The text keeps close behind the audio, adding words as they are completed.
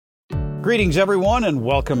Greetings, everyone, and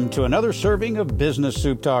welcome to another serving of Business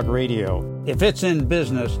Soup Talk Radio. If it's in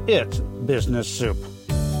business, it's Business Soup.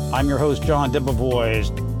 I'm your host, John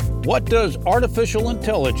Debevoise. What does artificial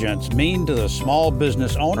intelligence mean to the small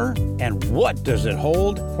business owner, and what does it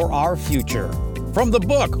hold for our future? From the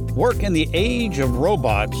book, Work in the Age of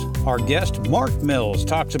Robots, our guest Mark Mills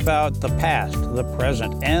talks about the past, the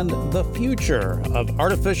present, and the future of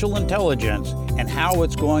artificial intelligence and how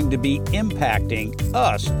it's going to be impacting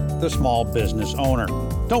us, the small business owner.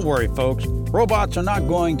 Don't worry, folks. Robots are not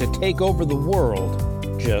going to take over the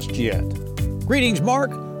world just yet. Greetings,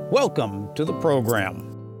 Mark. Welcome to the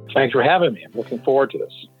program. Thanks for having me. I'm looking forward to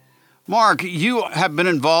this. Mark, you have been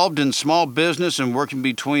involved in small business and working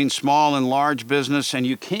between small and large business, and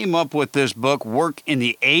you came up with this book, Work in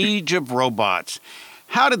the Age of Robots.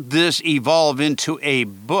 How did this evolve into a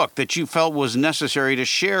book that you felt was necessary to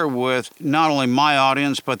share with not only my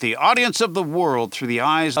audience, but the audience of the world through the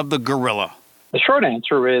eyes of the gorilla? The short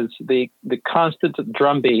answer is the constant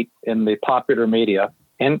drumbeat in the popular media,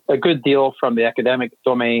 and a good deal from the academic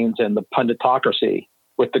domains and the punditocracy,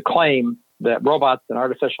 with the claim that robots and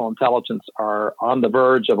artificial intelligence are on the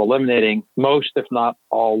verge of eliminating most, if not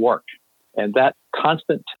all, work. And that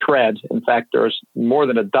constant thread, in fact, there's more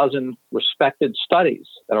than a dozen respected studies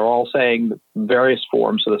that are all saying various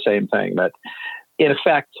forms of the same thing, that in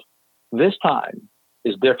effect, this time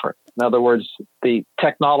is different. In other words, the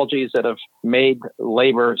technologies that have made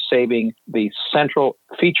labor saving the central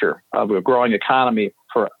feature of a growing economy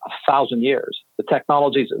for 1,000 years. The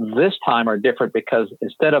technologies this time are different because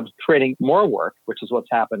instead of creating more work, which is what's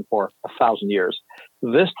happened for 1,000 years,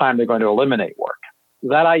 this time they're going to eliminate work.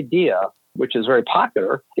 That idea, which is very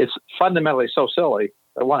popular, is fundamentally so silly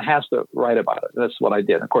that one has to write about it. That's what I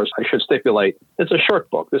did. Of course, I should stipulate it's a short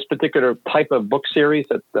book. This particular type of book series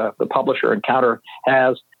that the publisher Encounter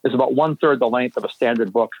has is about 1/3 the length of a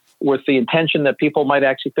standard book, with the intention that people might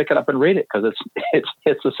actually pick it up and read it because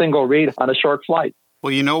it's a single read on a short flight.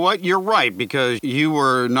 Well, you know what? You're right, because you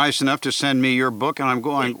were nice enough to send me your book, and I'm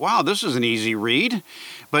going, wow, this is an easy read.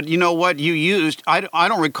 But you know what you used? I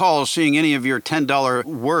don't recall seeing any of your $10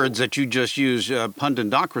 words that you just used,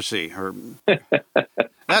 punditocracy. Or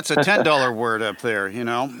that's a $10 word up there, you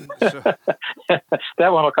know. So.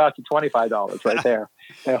 That one will cost you $25 right there,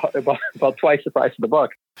 about twice the price of the book.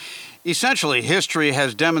 Essentially, history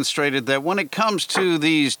has demonstrated that when it comes to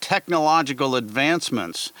these technological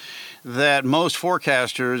advancements, that most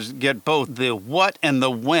forecasters get both the what and the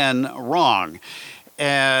when wrong.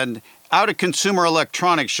 And out at Consumer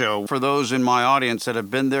Electronics Show, for those in my audience that have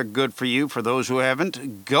been there, good for you. For those who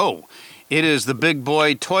haven't, go. It is the big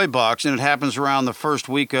boy toy box, and it happens around the first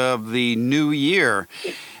week of the new year.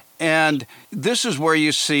 And this is where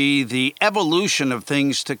you see the evolution of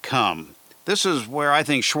things to come. This is where I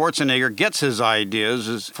think Schwarzenegger gets his ideas,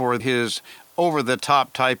 is for his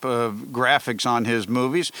over-the-top type of graphics on his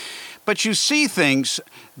movies. But you see things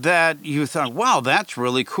that you thought, wow, that's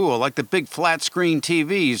really cool, like the big flat-screen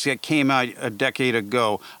TVs that came out a decade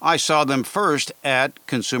ago. I saw them first at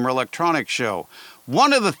Consumer Electronics Show.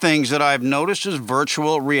 One of the things that I've noticed is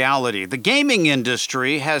virtual reality. The gaming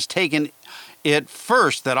industry has taken it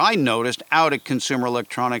first that I noticed out at Consumer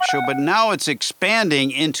Electronics Show, but now it's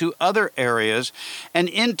expanding into other areas and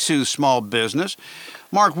into small business.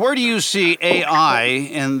 Mark, where do you see AI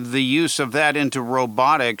and the use of that into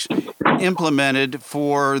robotics implemented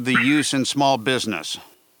for the use in small business?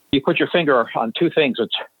 You put your finger on two things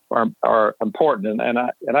which are important, and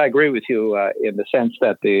I agree with you in the sense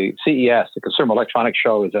that the CES, the Consumer Electronics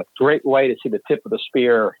Show, is a great way to see the tip of the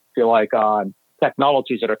spear, if you like, on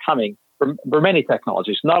technologies that are coming. For many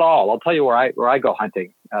technologies, not all. I'll tell you where I go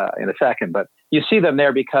hunting in a second, but you see them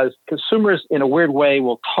there because consumers, in a weird way,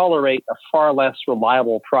 will tolerate a far less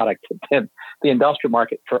reliable product than the industrial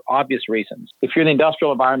market for obvious reasons. If you're in the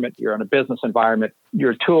industrial environment, you're in a business environment,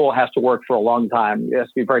 your tool has to work for a long time. It has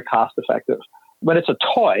to be very cost effective. When it's a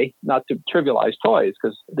toy, not to trivialize toys,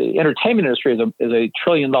 because the entertainment industry is a $1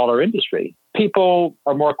 trillion industry, people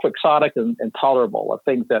are more quixotic and tolerable of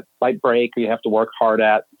things that might break or you have to work hard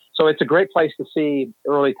at. So it's a great place to see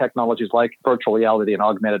early technologies like virtual reality and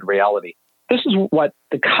augmented reality. This is what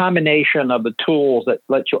the combination of the tools that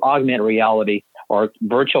let you augment reality or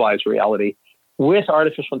virtualize reality with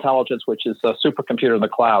artificial intelligence, which is a supercomputer in the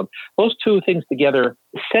cloud. Those two things together,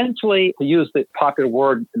 essentially, to use the popular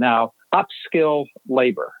word now, upskill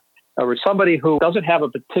labor. Or somebody who doesn't have a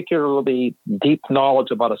particularly deep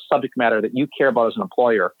knowledge about a subject matter that you care about as an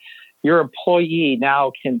employer, your employee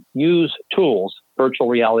now can use tools, virtual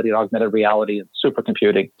reality and augmented reality and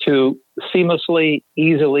supercomputing, to seamlessly,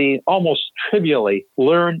 easily, almost trivially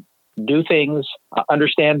learn do things,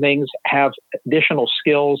 understand things, have additional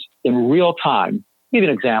skills in real time. I'll give you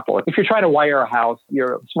an example. If you're trying to wire a house,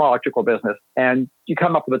 you're a small electrical business, and you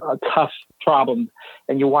come up with a tough problem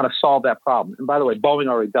and you want to solve that problem. And by the way, Boeing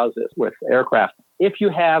already does this with aircraft. If you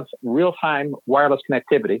have real-time wireless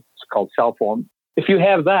connectivity, it's called cell phone, if you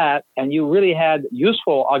have that and you really had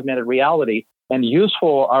useful augmented reality and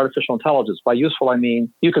useful artificial intelligence, by useful I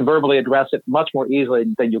mean you can verbally address it much more easily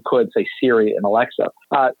than you could, say, Siri and Alexa.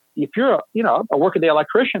 If you're a workaday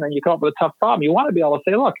electrician and you come up with a tough problem, you want to be able to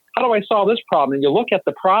say, look, how do I solve this problem? And you look at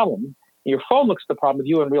the problem, your phone looks at the problem with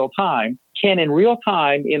you in real time, in real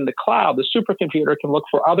time in the cloud, the supercomputer can look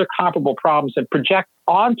for other comparable problems and project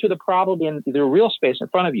onto the problem in the real space in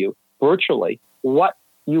front of you, virtually, what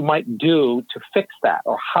you might do to fix that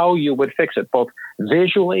or how you would fix it, both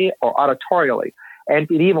visually or auditorially. And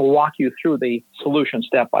it even walk you through the solution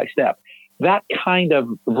step by step. That kind of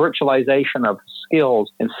virtualization of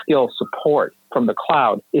skills and skill support from the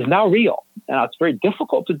cloud is now real. Now, it's very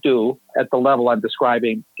difficult to do at the level I'm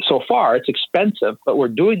describing so far. It's expensive, but we're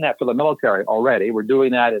doing that for the military already. We're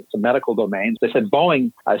doing that in some medical domains. They said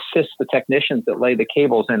Boeing assists the technicians that lay the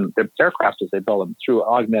cables in their aircraft as they build them through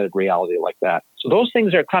augmented reality like that. So those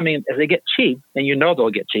things are coming as they get cheap, and you know they'll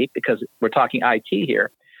get cheap because we're talking IT here.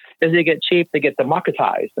 As they get cheap, they get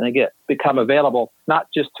democratized and they become available not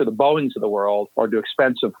just to the Boeings of the world or to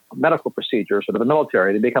expensive medical procedures or to the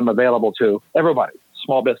military. They become available to everybody,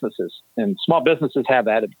 small businesses. And small businesses have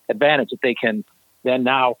that advantage that they can then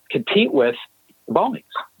now compete with the Boeings,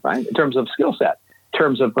 right, in terms of skill set, in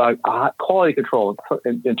terms of quality control,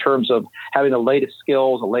 in terms of having the latest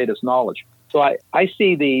skills, the latest knowledge. So I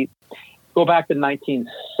see go back to the 1970s.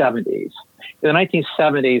 In the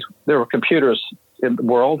 1970s, there were computers in the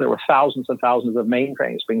world. There were thousands and thousands of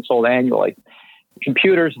mainframes being sold annually.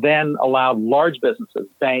 Computers then allowed large businesses,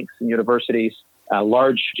 banks and universities,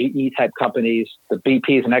 large GE-type companies, the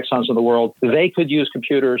BPs and Exxons of the world, they could use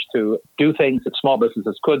computers to do things that small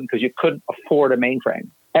businesses couldn't because you couldn't afford a mainframe.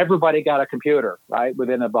 Everybody got a computer, right,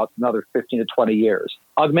 within about another 15 to 20 years.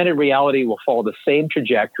 Augmented reality will follow the same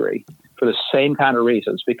trajectory for the same kind of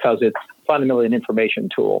reasons because it's fundamentally an information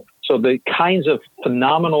tool. So the kinds of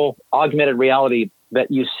phenomenal augmented reality that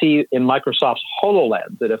you see in Microsoft's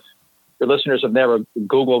HoloLens, that if your listeners have never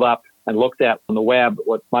Googled up and looked at on the web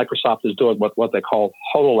what Microsoft is doing, what they call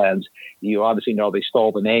HoloLens, you obviously know they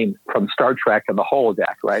stole the name from Star Trek and the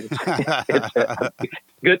holodeck, right?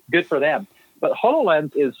 It's good for them. But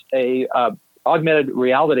HoloLens is a augmented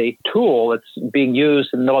reality tool that's being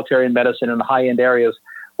used in military and medicine in the high-end areas,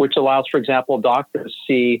 which allows, for example, doctors to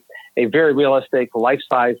see a very realistic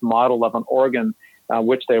life-size model of an organ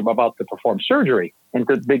which they're about to perform surgery, and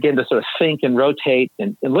to begin to sort of think and rotate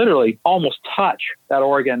and literally almost touch that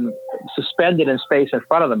organ suspended in space in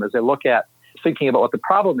front of them as they look at thinking about what the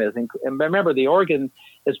problem is. And remember, the organ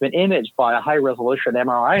has been imaged by a high-resolution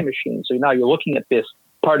MRI machine. So now you're looking at this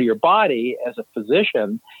part of your body as a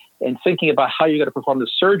physician and thinking about how you're going to perform the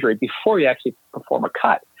surgery before you actually perform a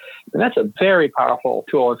cut. And that's a very powerful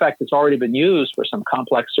tool. In fact, it's already been used for some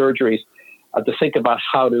complex surgeries to think about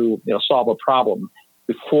how to solve a problem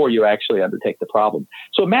before you actually undertake the problem.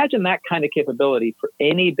 So imagine that kind of capability for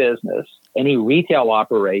any business, any retail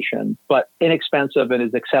operation, but inexpensive and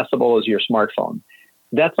as accessible as your smartphone.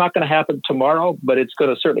 That's not going to happen tomorrow, but it's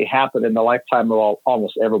going to certainly happen in the lifetime of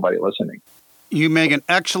almost everybody listening. You make an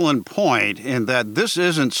excellent point in that this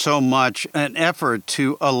isn't so much an effort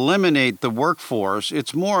to eliminate the workforce.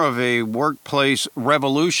 It's more of a workplace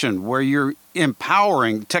revolution where you're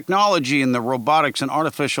empowering technology and the robotics and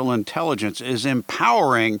artificial intelligence is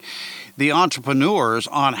empowering the entrepreneurs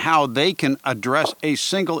on how they can address a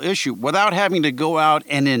single issue without having to go out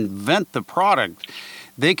and invent the product.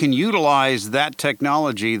 They can utilize that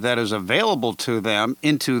technology that is available to them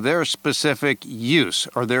into their specific use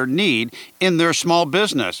or their need in their small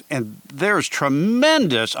business. And there's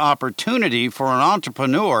tremendous opportunity for an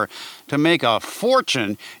entrepreneur to make a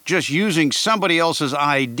fortune just using somebody else's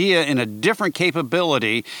idea in a different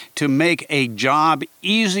capability to make a job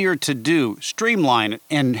easier to do, streamline it,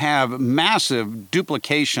 and have massive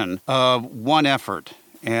duplication of one effort.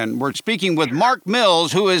 And we're speaking with Mark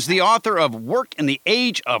Mills, who is the author of Work in the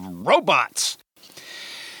Age of Robots.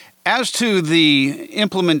 As to the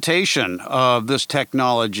implementation of this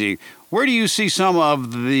technology, where do you see some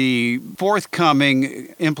of the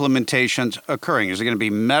forthcoming implementations occurring? Is it going to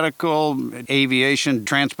be medical, aviation,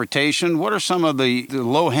 transportation? What are some of the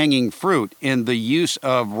low-hanging fruit in the use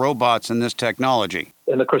of robots in this technology?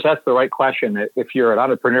 And of course, that's the right question. If you're an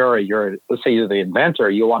entrepreneur, let's say you're the inventor,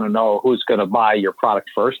 you want to know who's going to buy your product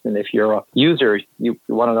first. And if you're a user, you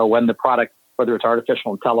want to know when the whether it's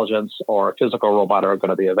artificial intelligence or a physical robot, are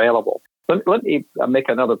going to be available. Let me make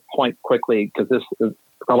another point quickly, because this is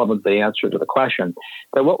relevant to the answer to the question.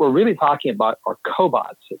 But what we're really talking about are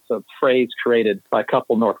cobots. It's a phrase created by a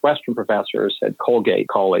couple Northwestern professors at Colgate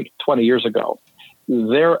colleague 20 years ago.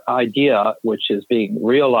 Their idea, which is being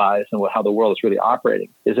realized and how the world is really operating,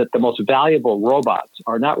 is that the most valuable robots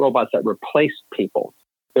are not robots that replace people.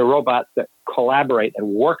 They're robots that collaborate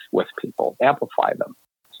and work with people, amplify them.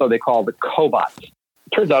 So they call it cobots.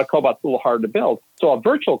 It turns out a cobot's a little hard to build. So a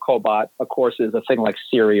virtual cobot, of course, is a thing like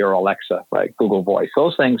Siri or Alexa, right? Google Voice.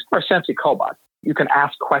 Those things are essentially cobots. You can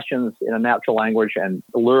ask questions in a natural language and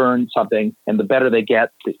learn something, and the better they get,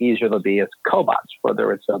 the easier they'll be as cobots,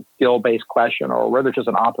 whether it's a skill-based question or whether it's just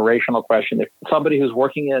an operational question. If somebody who's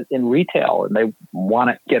working in retail and they want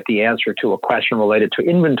to get the answer to a question related to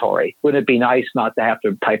inventory, wouldn't it be nice not to have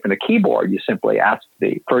to type in a keyboard? You simply ask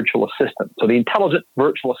the virtual assistant. So the intelligent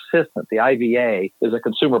virtual assistant, the IVA, is a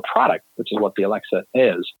consumer product, which is what the Alexa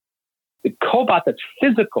is. The cobot that's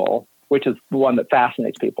physical, which is the one that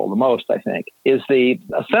fascinates people the most, I think, is the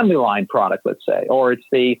assembly line product, let's say, or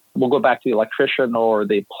we'll go back to the electrician or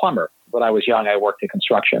the plumber. When I was young, I worked in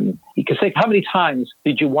construction. You can think, how many times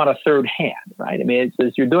did you want a third hand, right? I mean,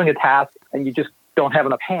 it's you're doing a task and you just don't have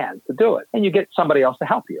enough hands to do it, and you get somebody else to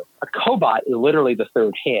help you. A cobot is literally the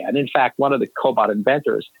third hand. In fact, one of the cobot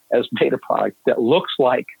inventors has made a product that looks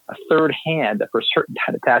like a third hand that for certain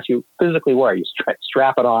kind of tasks you physically wear. You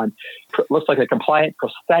strap it on. It looks like a compliant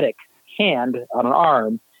prosthetic hand on an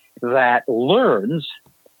arm that learns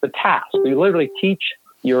the task. You literally teach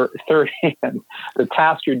your third hand the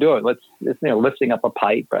task you're doing. Lifting up a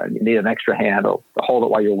pipe, and you need an extra hand to hold it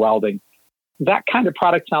while you're welding. That kind of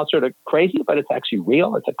product sounds sort of crazy, but it's actually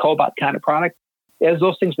real. It's a cobot kind of product. As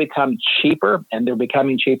those things become cheaper, and they're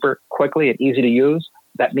becoming cheaper quickly and easy to use,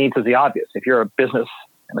 that means is the obvious. If you're a business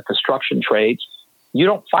in the construction trades, you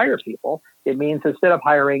don't fire people. It means instead of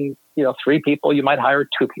hiring 3 people, you might hire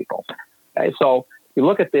 2 people. Okay, so you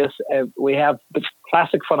look at this, and we have the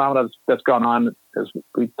classic phenomenon that's gone on, as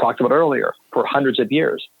we talked about earlier, for hundreds of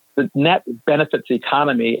years. The net benefits the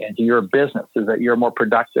economy and to your business is that you're more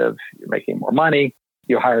productive, you're making more money,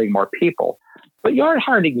 you're hiring more people, but you aren't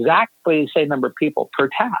hiring exactly the same number of people per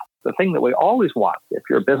task. The thing that we always want, if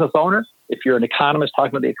you're a business owner, if you're an economist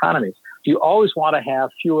talking about the economy, you always want to have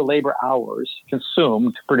fewer labor hours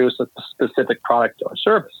consumed to produce a specific product or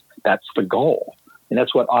service. That's the goal. And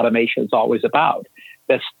that's what automation is always about.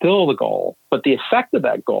 That's still the goal. But the effect of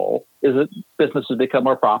that goal is that businesses become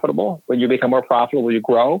more profitable. When you become more profitable, you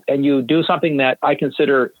grow. And you do something that I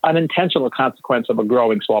consider unintentional consequence of a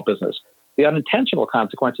growing small business. The unintentional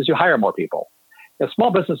consequence is you hire more people. Now,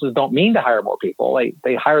 small businesses don't mean to hire more people.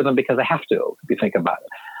 They hire them because they have to, if you think about it.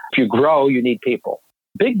 If you grow, you need people.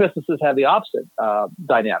 Big businesses have the opposite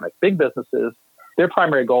dynamic. Big businesses, their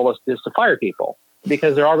primary goal is to fire people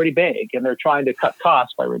because they're already big and they're trying to cut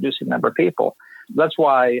costs by reducing the number of people. That's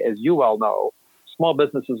why, as you well know, small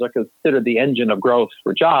businesses are considered the engine of growth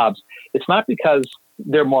for jobs. It's not because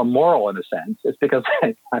they're more moral in a sense. It's because,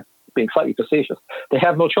 I'm being slightly facetious, they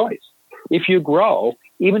have no choice. If you grow,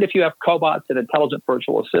 even if you have cobots and intelligent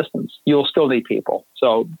virtual assistants, you'll still need people.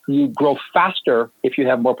 So you grow faster if you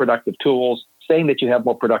have more productive tools. Saying that you have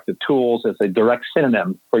more productive tools is a direct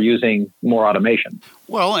synonym for using more automation.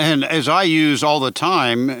 Well, and as I use all the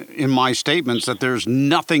time in my statements, that there's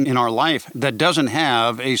nothing in our life that doesn't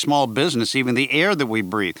have a small business, even the air that we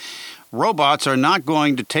breathe. Robots are not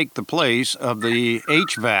going to take the place of the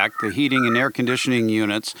HVAC, the heating and air conditioning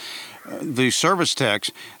units, the service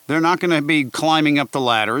techs. They're not going to be climbing up the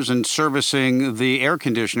ladders and servicing the air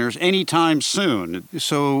conditioners anytime soon.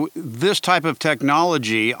 So this type of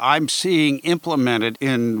technology I'm seeing implemented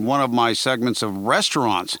in one of my segments of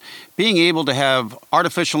restaurants. Being able to have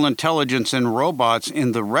artificial intelligence and robots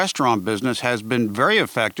in the restaurant business has been very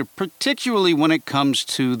effective, particularly when it comes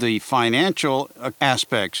to the financial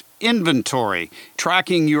aspects. Inventory,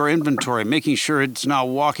 tracking your inventory, making sure it's not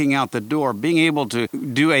walking out the door, being able to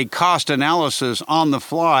do a cost analysis on the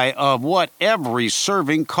fly of what every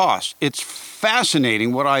serving costs. It's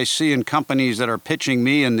fascinating what I see in companies that are pitching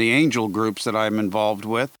me and the angel groups that I'm involved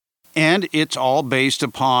with. And it's all based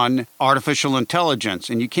upon artificial intelligence.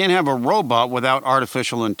 And you can't have a robot without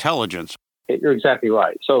artificial intelligence. You're exactly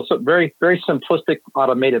right. So very, very simplistic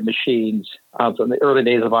automated machines from the early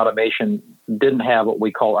days of automation didn't have what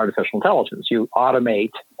we call artificial intelligence. You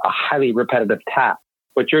automate a highly repetitive task.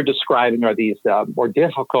 What you're describing are these more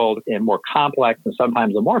difficult and more complex and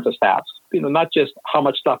sometimes amorphous tasks not just how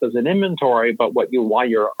much stuff is in inventory, but what you want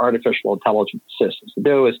your artificial intelligence systems to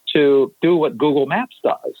do is to do what Google Maps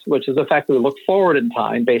does, which is effectively look forward in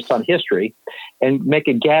time based on history and make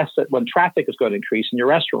a guess at when traffic is going to increase in your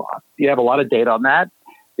restaurant. You have a lot of data on that.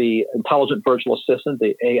 The intelligent virtual assistant,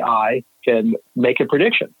 the AI, can make a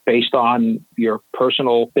prediction based on your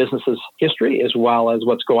personal business's history, as well as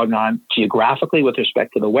what's going on geographically with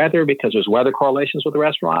respect to the weather, because there's weather correlations with the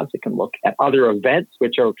restaurants. It can look at other events,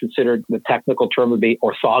 which are considered, the technical term would be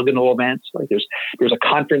orthogonal events. Like there's a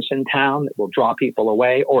conference in town that will draw people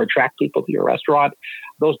away or attract people to your restaurant.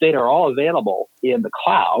 Those data are all available in the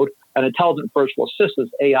cloud. An intelligent virtual assistant,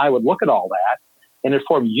 AI, would look at all that and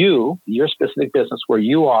inform you, your specific business, where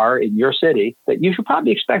you are in your city, that you should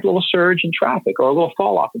probably expect a little surge in traffic or a little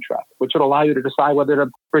fall off in traffic, which would allow you to decide whether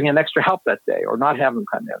to bring in extra help that day or not have them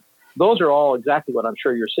come in. Those are all exactly what I'm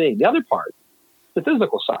sure you're seeing. The other part, the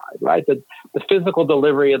physical side, right? The physical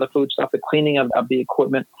delivery of the food stuff, the cleaning of the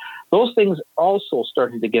equipment, those things also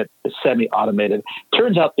starting to get semi-automated.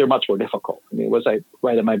 Turns out they're much more difficult. I mean, as I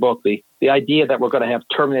write in my book, the idea that we're going to have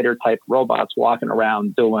Terminator-type robots walking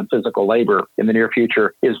around doing physical labor in the near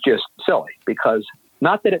future is just silly, because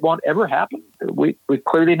not that it won't ever happen. We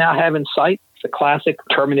clearly now have in sight the classic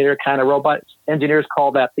Terminator kind of robot. Engineers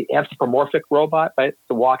call that the anthropomorphic robot, right?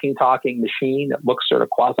 The walking, talking machine that looks sort of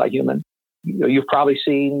quasi-human. You've probably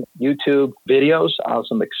seen YouTube videos of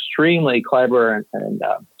some extremely clever and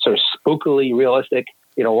sort of spookily realistic,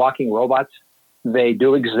 walking robots. They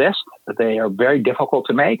do exist. They are very difficult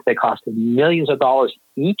to make. They cost millions of dollars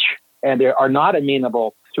each, and they are not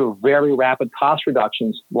amenable to very rapid cost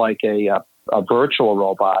reductions like a virtual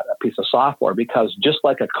robot, a piece of software, because just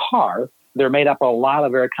like a car, they're made up of a lot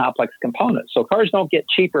of very complex components. So cars don't get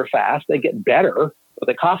cheaper fast. They get better, but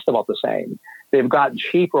they cost about the same. They've gotten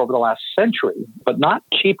cheaper over the last century, but not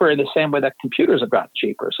cheaper in the same way that computers have gotten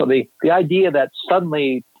cheaper. So the idea that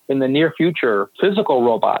suddenly in the near future, physical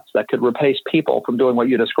robots that could replace people from doing what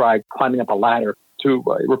you described, climbing up a ladder to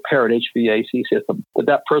repair an HVAC system,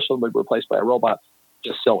 that person would be replaced by a robot,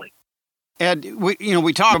 just silly. Ed,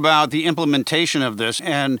 we talk about the implementation of this,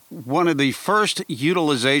 and one of the first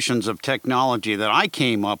utilizations of technology that I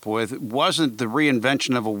came up with wasn't the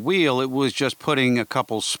reinvention of a wheel. It was just putting a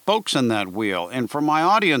couple spokes in that wheel. And for my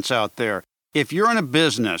audience out there, if you're in a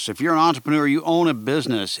business, if you're an entrepreneur, you own a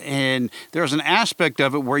business, and there's an aspect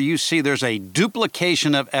of it where you see there's a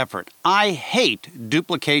duplication of effort. I hate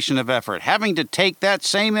duplication of effort. Having to take that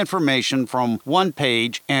same information from one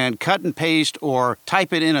page and cut and paste or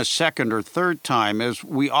type it in a second or third time, as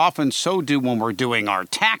we often so do when we're doing our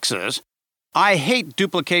taxes. I hate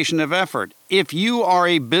duplication of effort. If you are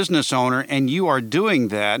a business owner and you are doing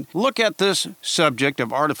that, look at this subject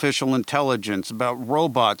of artificial intelligence, about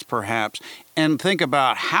robots perhaps, and think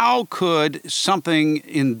about how could something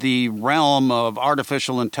in the realm of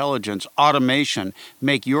artificial intelligence, automation,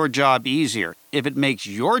 make your job easier. If it makes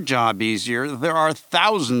your job easier, there are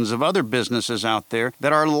thousands of other businesses out there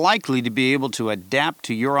that are likely to be able to adapt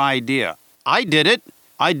to your idea. I did it.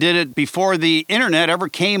 I did it before the internet ever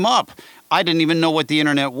came up. I didn't even know what the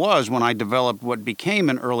internet was when I developed what became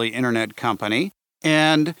an early internet company.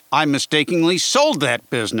 And I mistakenly sold that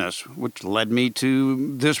business, which led me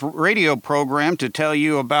to this radio program to tell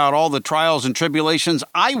you about all the trials and tribulations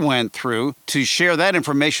I went through, to share that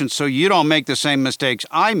information so you don't make the same mistakes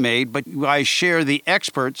I made, but I share the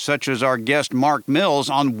experts, such as our guest Mark Mills,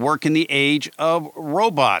 on work in the age of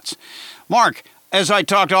robots. Mark, as I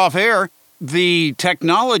talked off air, the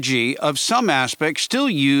technology of some aspects still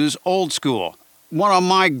use old school. One of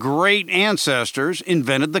my great ancestors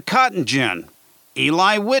invented the cotton gin,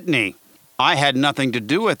 Eli Whitney. I had nothing to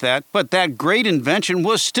do with that, but that great invention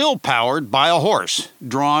was still powered by a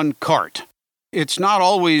horse-drawn cart. It's not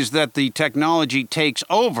always that the technology takes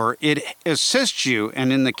over, it assists you,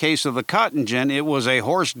 and in the case of the cotton gin, it was a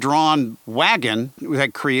horse-drawn wagon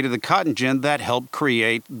that created the cotton gin that helped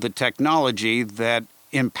create the technology that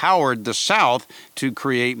empowered the South to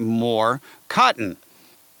create more cotton.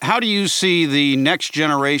 How do you see the next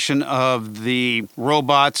generation of the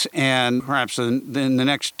robots, and perhaps in the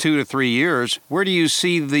next 2 to 3 years, where do you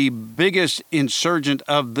see the biggest insurgent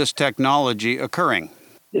of this technology occurring?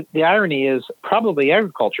 The irony is probably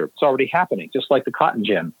agriculture. It's already happening, just like the cotton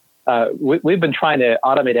gin. We've been trying to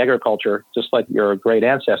automate agriculture, just like your great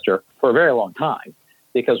ancestor, for a very long time,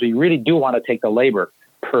 because we really do want to take the labor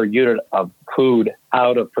per unit of food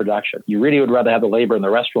out of production. You really would rather have the labor in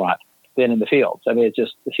the restaurant than in the fields. I mean, it's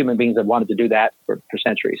just human beings have wanted to do that for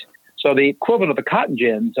centuries. So the equivalent of the cotton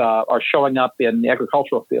gins are showing up in the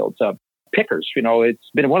agricultural fields. Pickers,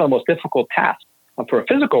 it's been one of the most difficult tasks for a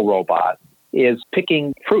physical robot is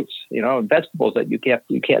picking fruits, and vegetables that you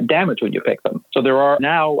can't damage when you pick them. So there are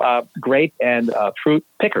now grape and fruit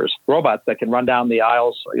pickers, robots that can run down the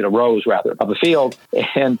aisles, rows rather, of the field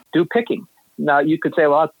and do picking. Now, you could say,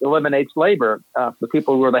 well, that eliminates labor. The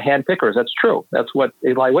people who are the hand pickers, that's true. That's what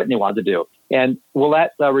Eli Whitney wanted to do. And will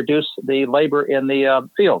that reduce the labor in the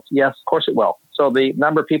fields? Yes, of course it will. So the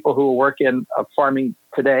number of people who work in farming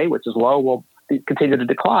today, which is low, will continue to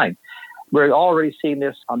decline. We're already seeing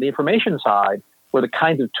this on the information side, where the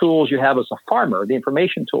kinds of tools you have as a farmer, the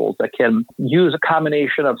information tools that can use a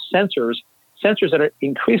combination of sensors that are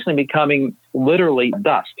increasingly becoming literally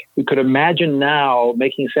dust. We could imagine now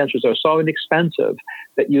making sensors that are so inexpensive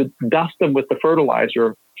that you dust them with the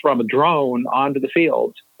fertilizer from a drone onto the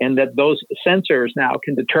fields, and that those sensors now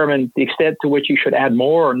can determine the extent to which you should add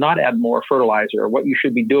more or not add more fertilizer, or what you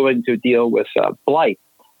should be doing to deal with blight.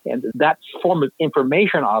 And that form of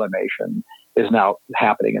information automation is now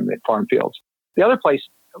happening in the farm fields. The other place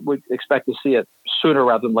we expect to see it sooner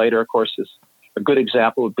rather than later, of course, is a good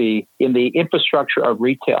example would be in the infrastructure of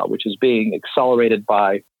retail, which is being accelerated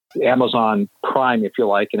by Amazon Prime, if you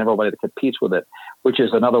like, and everybody that competes with it, which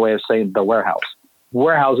is another way of saying the warehouse.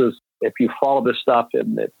 Warehouses, if you follow this stuff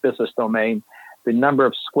in the business domain, the number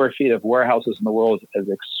of square feet of warehouses in the world has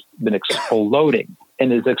been exploding.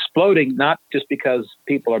 And is exploding not just because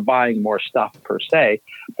people are buying more stuff per se,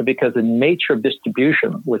 but because the nature of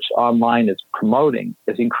distribution, which online is promoting,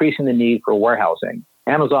 is increasing the need for warehousing.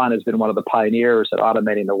 Amazon has been one of the pioneers at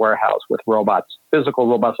automating the warehouse with robots. Physical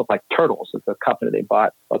robots look like turtles. It's a company they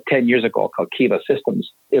bought 10 years ago called Kiva Systems.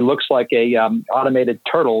 It looks like a automated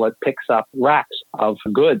turtle that picks up racks of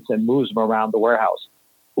goods and moves them around the warehouse.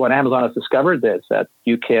 What Amazon has discovered is that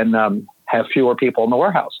you can have fewer people in the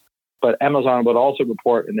warehouse. But Amazon would also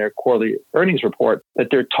report in their quarterly earnings report that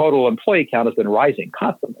their total employee count has been rising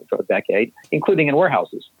constantly for a decade, including in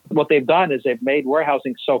warehouses. What they've done is they've made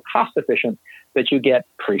warehousing so cost efficient that you get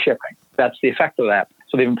free shipping. That's the effect of that.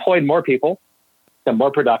 So they've employed more people, been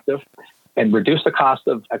more productive, and reduced the cost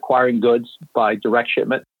of acquiring goods by direct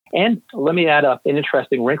shipment. And let me add an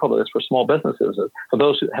interesting wrinkle to this for small businesses. For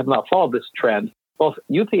those who have not followed this trend, both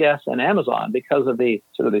UPS and Amazon, because of the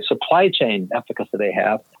sort of the supply chain efficacy they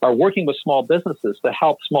have, are working with small businesses to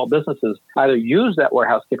help small businesses either use that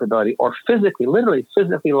warehouse capability or literally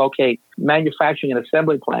physically locate manufacturing and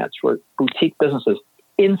assembly plants for boutique businesses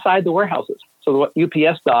inside the warehouses. So what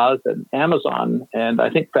UPS does, and Amazon, and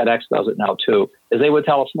I think FedEx does it now too, is they would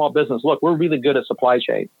tell a small business, look, we're really good at supply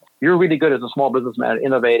chain. You're really good as a small businessman at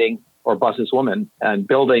innovating, or businesswoman, and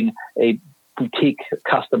building a boutique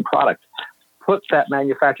custom product. Put that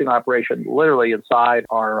manufacturing operation literally inside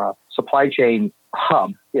our supply chain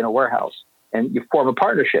hub in a warehouse, and you form a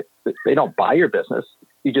partnership. They don't buy your business.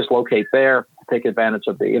 You just locate there to take advantage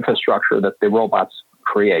of the infrastructure that the robots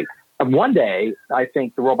create. And one day, I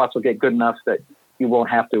think the robots will get good enough that you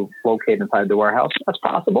won't have to locate inside the warehouse. That's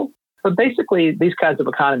possible. But basically, these kinds of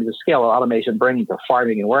economies of scale or automation bringing to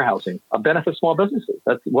farming and warehousing benefit small businesses.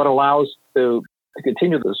 That's what allows to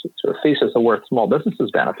continue this sort of thesis of where small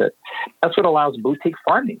businesses benefit. That's what allows boutique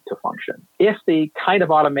farming to function. If the kind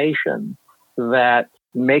of automation that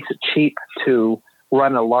makes it cheap to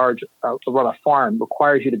run a farm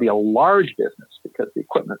requires you to be a large business because the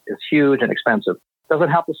equipment is huge and expensive, doesn't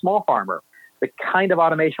help the small farmer. The kind of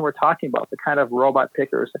automation we're talking about, the kind of robot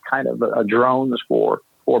pickers, the kind of drones for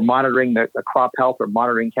monitoring the crop health or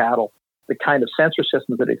monitoring cattle, the kind of sensor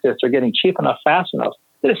systems that exist are getting cheap enough, fast enough,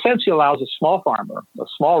 that essentially allows a small farmer, a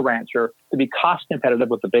small rancher, to be cost competitive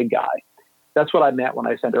with the big guy. That's what I meant when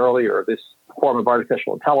I said earlier, this form of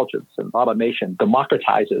artificial intelligence and automation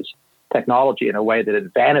democratizes technology in a way that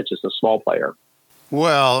advantages the small player.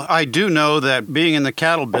 Well, I do know that being in the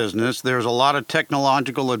cattle business, there's a lot of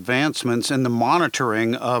technological advancements in the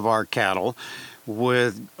monitoring of our cattle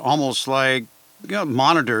with almost like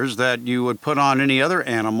monitors that you would put on any other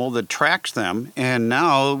animal that tracks them. And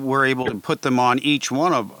now we're able to put them on each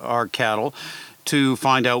one of our cattle to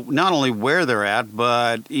find out not only where they're at,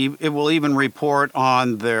 but it will even report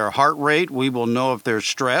on their heart rate. We will know if they're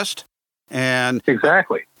stressed. And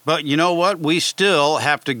exactly. But you know what? We still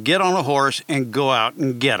have to get on a horse and go out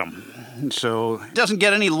and get them. So it doesn't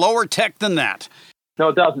get any lower tech than that. No,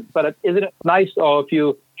 it doesn't. But isn't it nice, if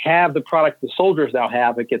you have the product the soldiers now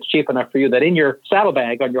have, it gets cheap enough for you that in your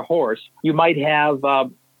saddlebag on your horse, you might have,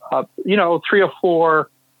 3 or 4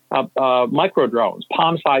 micro drones,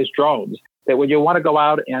 palm-sized drones, that when you want to go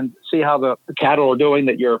out and see how the cattle are doing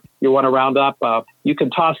that you want to round up, you can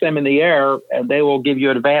toss them in the air and they will give you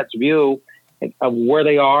an advanced view of where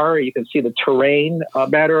they are. You can see the terrain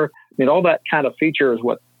better. I mean, all that kind of feature is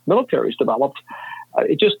what military's developed.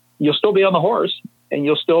 You'll still be on the horse, and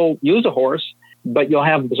you'll still use a horse, but you'll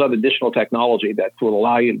have this other additional technology that will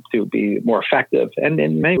allow you to be more effective and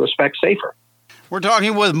in many respects safer. We're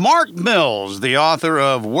talking with Mark Mills, the author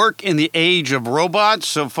of Work in the Age of Robots.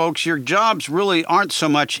 So, folks, your jobs really aren't so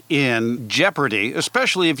much in jeopardy,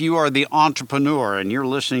 especially if you are the entrepreneur and you're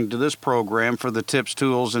listening to this program for the tips,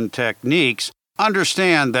 tools, and techniques.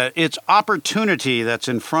 Understand that it's opportunity that's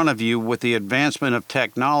in front of you with the advancement of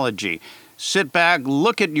technology. Sit back,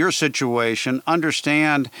 look at your situation,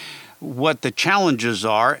 understand what the challenges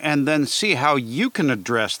are, and then see how you can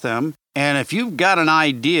address them. And if you've got an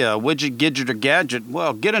idea, widget, gidget, or gadget,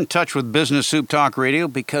 well, get in touch with Business Soup Talk Radio,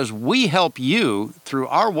 because we help you through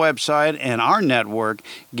our website and our network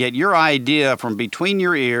get your idea from between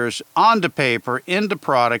your ears onto paper, into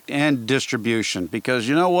product, and distribution. Because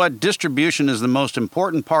you know what? Distribution is the most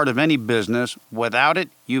important part of any business. Without it,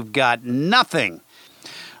 you've got nothing.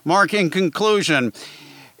 Mark, in conclusion,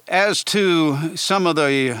 as to some of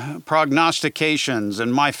the prognostications,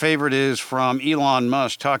 and my favorite is from Elon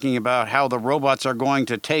Musk talking about how the robots are going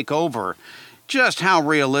to take over. Just how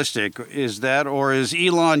realistic is that? Or is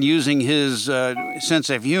Elon using his sense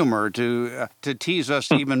of humor to tease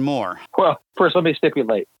us even more? Well, first, let me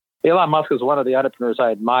stipulate. Elon Musk is one of the entrepreneurs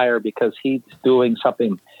I admire because he's doing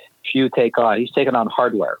something few take on. He's taken on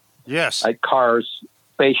hardware. Yes. Like cars,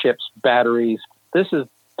 spaceships, batteries. This is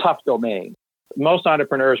tough domain. Most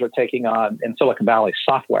entrepreneurs are taking on, in Silicon Valley,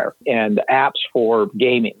 software and apps for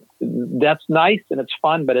gaming. That's nice and it's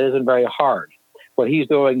fun, but it isn't very hard. What he's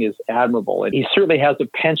doing is admirable. And he certainly has a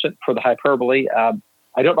penchant for the hyperbole.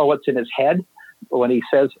 I don't know what's in his head when he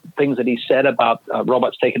says things that he said about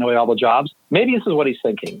robots taking away all the jobs. Maybe this is what he's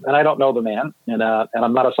thinking. And I don't know the man. And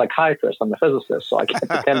I'm not a psychiatrist. I'm a physicist, so I can't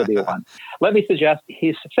pretend to be one. Let me suggest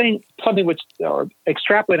he's saying something which, or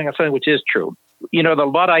extrapolating on something which is true. You know, the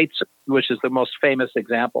Luddites, which is the most famous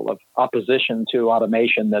example of opposition to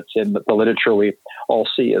automation that's in the literature we all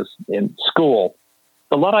see as in school.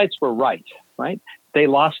 The Luddites were right? They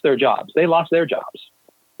lost their jobs.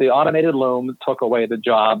 The automated loom took away the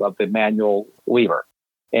job of the manual weaver.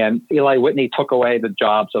 And Eli Whitney took away the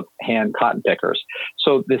jobs of hand cotton pickers.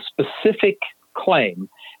 So the specific claim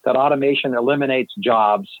that automation eliminates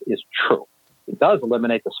jobs is true. It does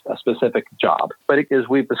eliminate a specific job. But as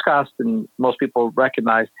we've discussed and most people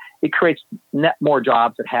recognize, it creates net more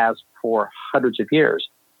jobs it has for hundreds of years.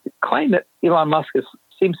 The claim that Elon Musk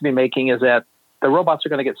seems to be making is that the robots are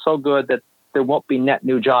going to get so good that there won't be net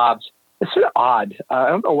new jobs. It's sort of odd. I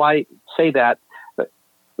don't know why say that. But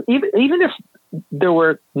even if there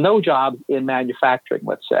were no jobs in manufacturing,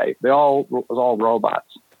 let's say, it was all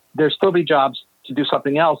robots, there'd still be jobs to do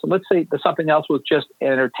something else. And let's say the something else was just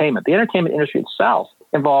entertainment. The entertainment industry itself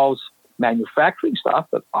involves manufacturing stuff,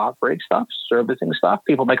 but operating stuff, servicing stuff.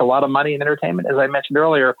 People make a lot of money in entertainment. As I mentioned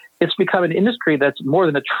earlier, it's become an industry that's more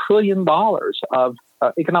than $1 trillion of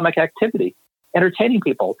economic activity. Entertaining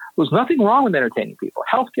people. There's nothing wrong with entertaining people.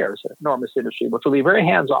 Healthcare is an enormous industry, which will be very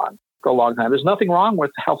hands-on for a long time. There's nothing wrong with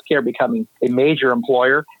healthcare becoming a major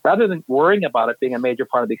employer. Rather than worrying about it being a major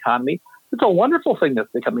part of the economy, it's a wonderful thing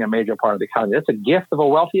that's becoming a major part of the economy. It's a gift of a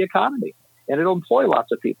wealthy economy, and it'll employ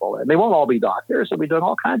lots of people. And they won't all be doctors. They'll be doing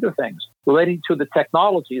all kinds of things relating to the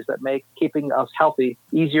technologies that make keeping us healthy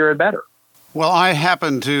easier and better. Well, I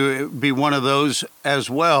happen to be one of those as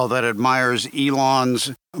well that admires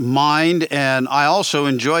Elon's mind, and I also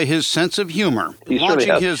enjoy his sense of humor.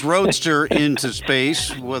 Launching his roadster into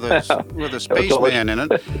space with a spaceman in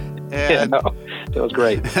it. And it was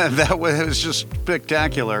great. That was just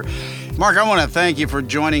spectacular. Mark, I want to thank you for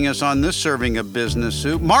joining us on this serving of Business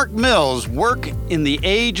Soup. Mark Mills, Work in the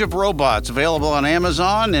Age of Robots, available on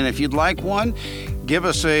Amazon, and if you'd like one, give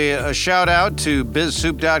us a shout out to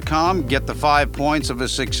bizsoup.com. Get the 5 points of a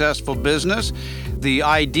successful business. The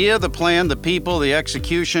idea, the plan, the people, the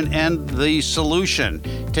execution, and the solution.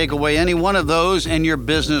 Take away any one of those and your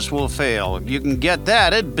business will fail. You can get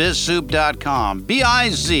that at bizsoup.com.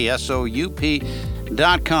 bizsoup.com.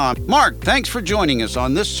 Mark, thanks for joining us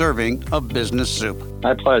on this serving of Business Soup.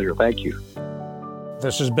 My pleasure. Thank you.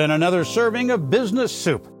 This has been another serving of Business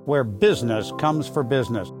Soup, where business comes for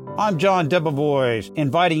business. I'm John Debevoise,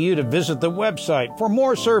 inviting you to visit the website for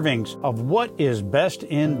more servings of what is best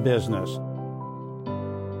in business.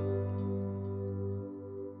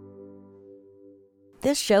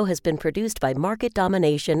 This show has been produced by Market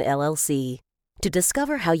Domination, LLC. To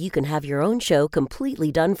discover how you can have your own show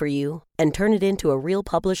completely done for you and turn it into a real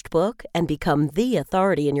published book and become the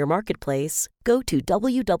authority in your marketplace, go to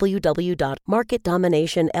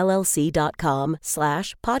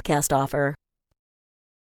www.marketdominationllc.com/podcast offer.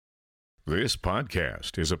 This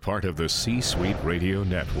podcast is a part of the C-Suite Radio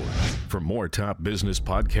Network. For more top business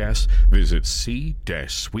podcasts, visit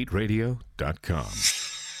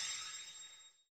c-suiteradio.com.